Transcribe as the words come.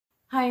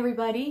Hi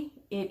everybody,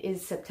 it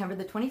is September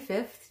the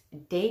 25th,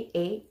 day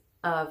 8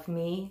 of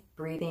me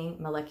breathing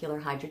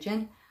molecular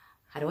hydrogen.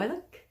 How do I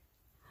look?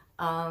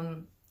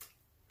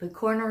 The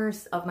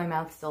corners of my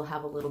mouth still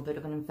have a little bit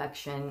of an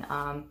infection.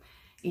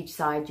 Each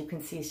side you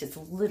can see is just a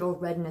little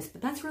redness,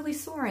 but that's really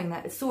sore.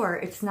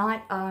 It's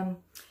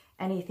not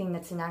anything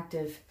that's an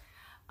active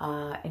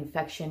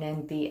infection,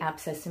 and the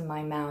abscess in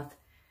my mouth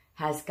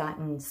has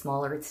gotten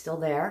smaller. It's still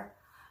there.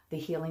 The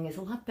healing is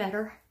a lot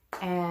better,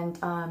 and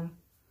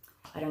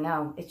I don't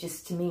know, it's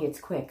just, to me, it's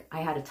quick.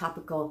 I had a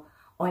topical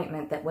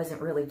ointment that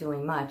wasn't really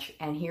doing much,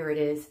 and here it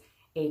is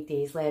 8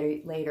 days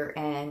later,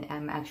 and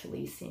I'm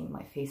actually seeing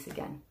my face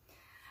again.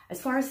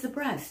 As far as the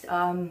breast,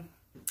 the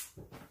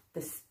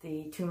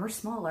tumor's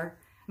smaller.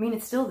 I mean,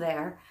 it's still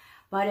there,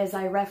 but as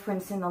I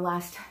referenced in the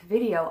last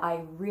video,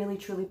 I really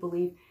truly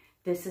believe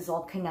this is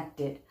all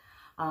connected.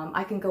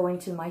 I can go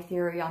into my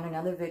theory on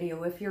another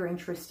video if you're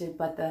interested,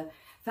 but the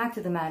fact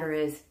of the matter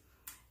is,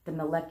 the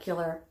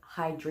molecular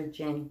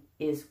hydrogen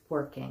is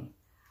working.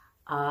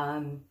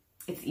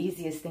 It's the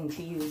easiest thing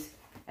to use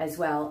as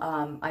well.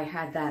 I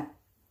had that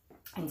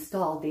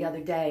installed the other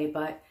day,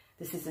 but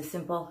this is as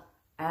simple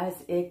as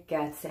it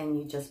gets, and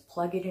you just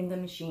plug it in the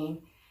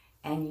machine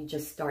and you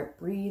just start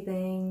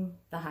breathing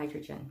the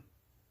hydrogen.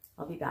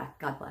 I'll be back.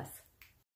 God bless.